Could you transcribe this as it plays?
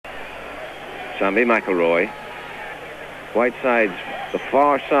Sammy McIlroy. Whiteside's the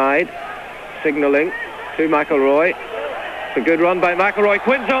far side, signalling to McIlroy. It's a good run by McIlroy.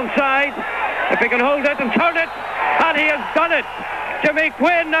 Quinn's onside. If he can hold it and turn it, and he has done it. Jimmy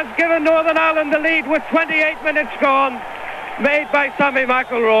Quinn has given Northern Ireland the lead with 28 minutes gone, made by Sammy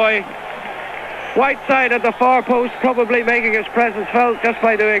McIlroy. Whiteside at the far post, probably making his presence felt just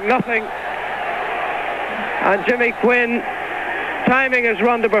by doing nothing. And Jimmy Quinn, timing his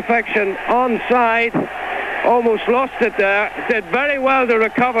run to perfection, onside, almost lost it there. Did very well to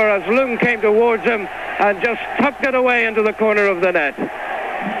recover as Lung came towards him and just tucked it away into the corner of the net.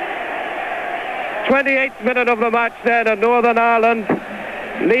 28th minute of the match then, and Northern Ireland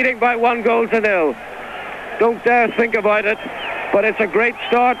leading by 1-0. Don't dare think about it, but it's a great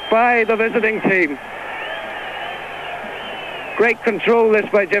start by the visiting team. Great control this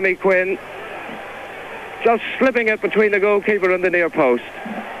by Jimmy Quinn, just slipping it between the goalkeeper and the near post.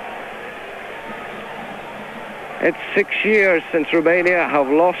 It's 6 years since Romania have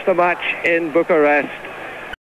lost a match in Bucharest.